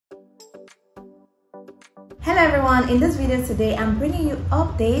Hello everyone, in this video today I'm bringing you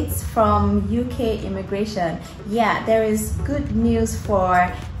updates from UK immigration. Yeah, there is good news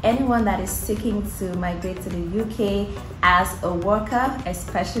for anyone that is seeking to migrate to the UK as a worker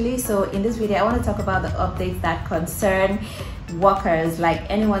especially. So in this video I want to talk about the updates that concern workers, like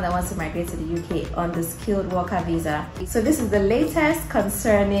anyone that wants to migrate to the UK on the skilled worker visa. So this is the latest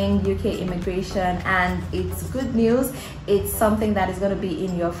concerning UK immigration, and it's good news. It's something that is going to be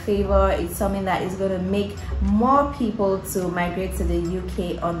in your favor. It's something that is going to make more people to migrate to the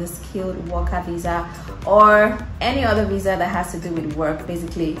UK on the skilled worker visa or any other visa that has to do with work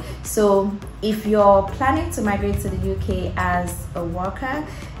basically. So if you're planning to migrate to the UK as a worker,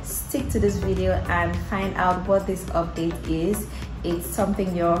 stick to this video and find out what this update is. It's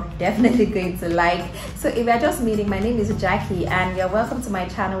something you're definitely going to like. So if you're just meeting, my name is Jackie and you're welcome to my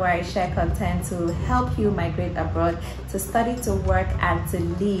channel where I share content to help you migrate abroad, to study, to work and to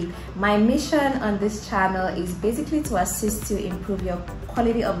live. My mission on this channel is basically to assist you improve your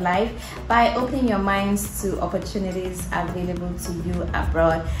quality of life by opening your minds to opportunities available to you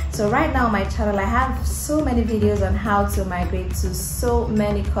abroad. So right now on my channel I have so many videos on how to migrate to so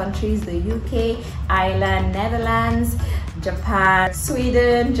many countries: the UK, Ireland, Netherlands, Japan,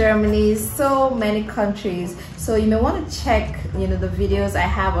 Sweden, Germany, so many countries. So you may want to check the videos I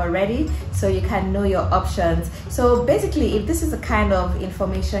have already so you can know your options. So basically, if this is the kind of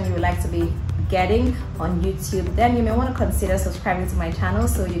information you would like to be getting on YouTube, then you may want to consider subscribing to my channel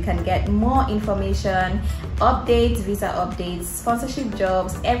so you can get more information, updates, visa updates, sponsorship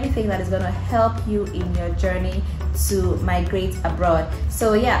jobs, everything that is going to help you in your journey to migrate abroad.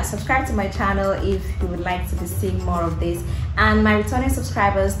 So yeah, subscribe to my channel if you would like to be seeing more of this. And my returning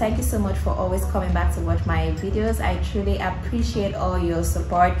subscribers, thank you so much for always coming back to watch my videos. I truly appreciate all your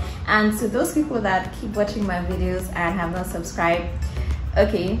support. And to those people that keep watching my videos and have not subscribed,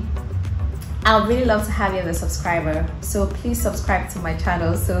 okay, I'd really love to have you as a subscriber, so please subscribe to my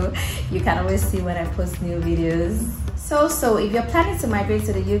channel so you can always see when I post new videos. So if you're planning to migrate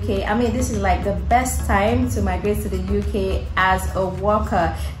to the UK, I mean, this is like the best time to migrate to the UK as a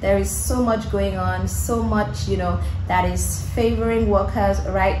worker. There is so much going on, so much that is favoring workers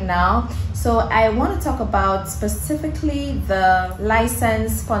right now. So I want to talk about specifically the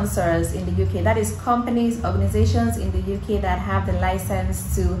licensed sponsors in the UK. That is companies, organizations in the UK that have the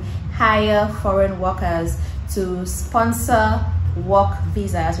license to hire foreign workers to sponsor work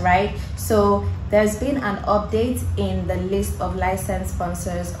visas, right? So there's been an update in the list of licensed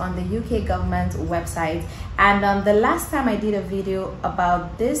sponsors on the UK government website, and the last time I did a video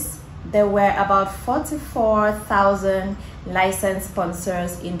about this, there were about 44,000 licensed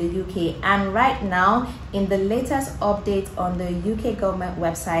sponsors in the UK, and right now in the latest update on the UK government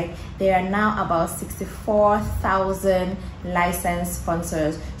website there are now about 64,000 licensed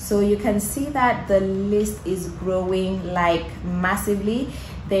sponsors. So you can see that the list is growing like massively.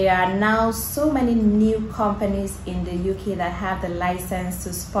 There are now so many new companies in the UK that have the license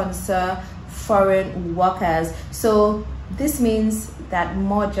to sponsor foreign workers. So this means that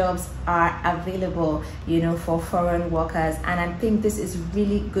more jobs are available, for foreign workers, and I think this is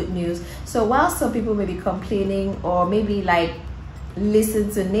really good news. So while some people may be complaining or maybe like listen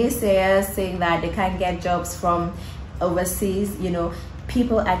to naysayers saying that they can't get jobs from overseas,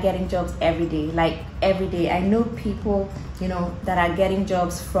 people are getting jobs every day, like every day. I know people, that are getting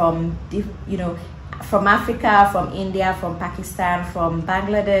jobs from, from Africa, from India, from Pakistan, from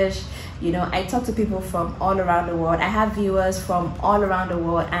Bangladesh. I talk to people from all around the world. I have viewers from all around the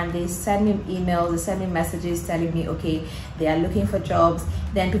world, and they send me emails, they send me messages telling me, okay, they are looking for jobs.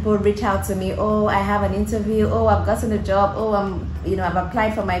 Then people reach out to me, oh, I have an interview, oh, I've gotten a job, oh, I've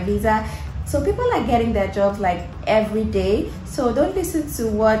applied for my visa. So people are getting their jobs like every day. So don't listen to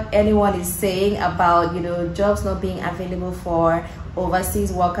what anyone is saying about, jobs not being available for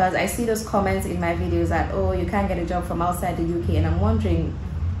overseas workers. I see those comments in my videos that, oh, you can't get a job from outside the UK, and I'm wondering,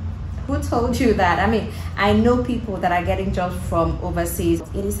 who told you that? I mean, I know people that are getting jobs from overseas.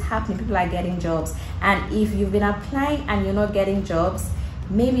 It is happening. People are getting jobs. And if you've been applying and you're not getting jobs,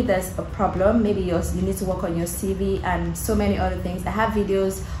 maybe there's a problem. Maybe you need to work on your CV and so many other things. I have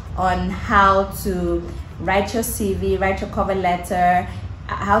videos on how to write your CV, write your cover letter,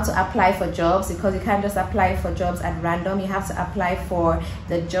 how to apply for jobs, because you can't just apply for jobs at random. You have to apply for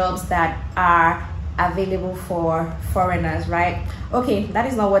the jobs that are available for foreigners, right? Okay, that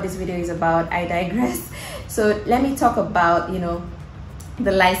is not what this video is about. I digress. So let me talk about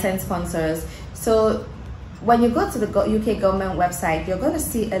the licensed sponsors. So when you go to the UK government website, you're going to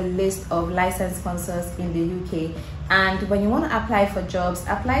see a list of licensed sponsors in the UK, and when you want to apply for jobs,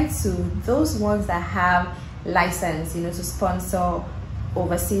 apply to those ones that have license to sponsor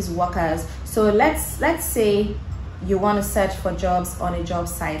overseas workers. So let's say you want to search for jobs on a job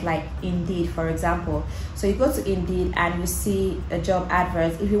site like Indeed, for example. So you go to Indeed and you see a job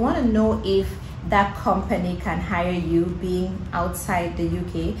advert. If you want to know if that company can hire you being outside the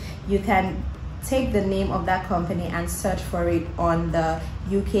UK, you can take the name of that company and search for it on the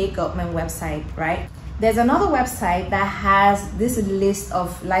UK government website, right? There's another website that has this list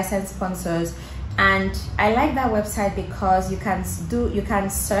of licensed sponsors, and I like that website because you can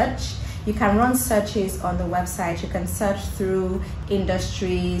search. You can run searches on the website. You can search through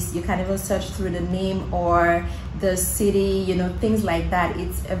industries. You can even search through the name or the city, you know, things like that.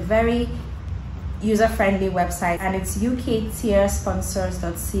 It's a very user-friendly website, and it's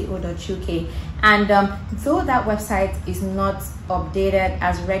uktiersponsors.co.uk. And though that website is not updated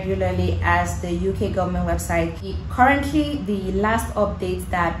as regularly as the UK government website, currently the last update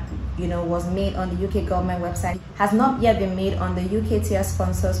that was made on the UK government website has not yet been made on the UK tier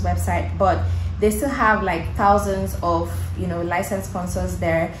sponsors website, but they still have like thousands of licensed sponsors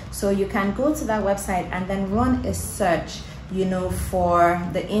there. So you can go to that website and then run a search for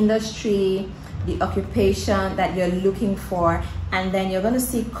the industry, the occupation that you're looking for, and then you're going to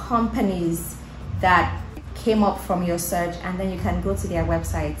see companies that came up from your search, and then you can go to their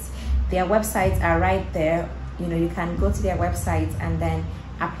websites. Their websites are right there. You can go to their websites and then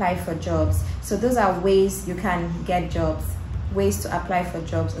apply for jobs. So those are ways you can get jobs, ways to apply for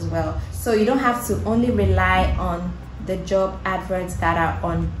jobs as well. So you don't have to only rely on the job adverts that are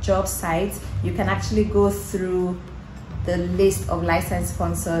on job sites. You can actually go through the list of licensed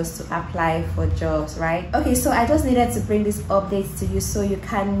sponsors to apply for jobs, right? Okay, so I just needed to bring these updates to you so you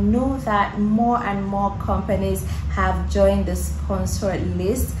can know that more and more companies have joined the sponsored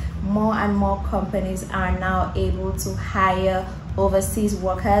list. More and more companies are now able to hire overseas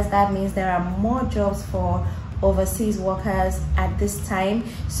workers. That means there are more jobs for overseas workers at this time.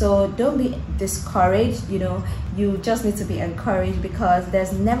 So don't be discouraged. You just need to be encouraged, because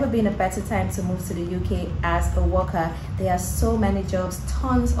there's never been a better time to move to the UK as a worker. There are so many jobs,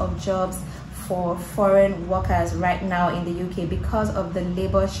 tons of jobs for foreign workers right now in the UK because of the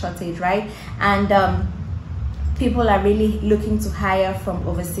labor shortage, right? And people are really looking to hire from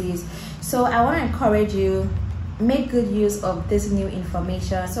overseas. So I want to encourage you, make good use of this new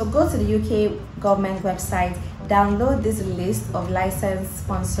information. So go to the UK government website, download this list of licensed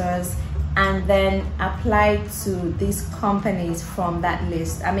sponsors, and then apply to these companies from that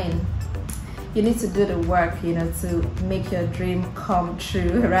list. I mean, you need to do the work, to make your dream come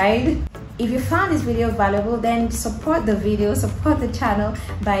true, right? If you found this video valuable, then support the video, support the channel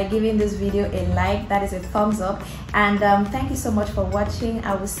by giving this video a like. That is a thumbs up. And thank you so much for watching.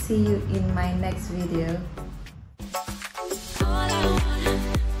 I will see you in my next video.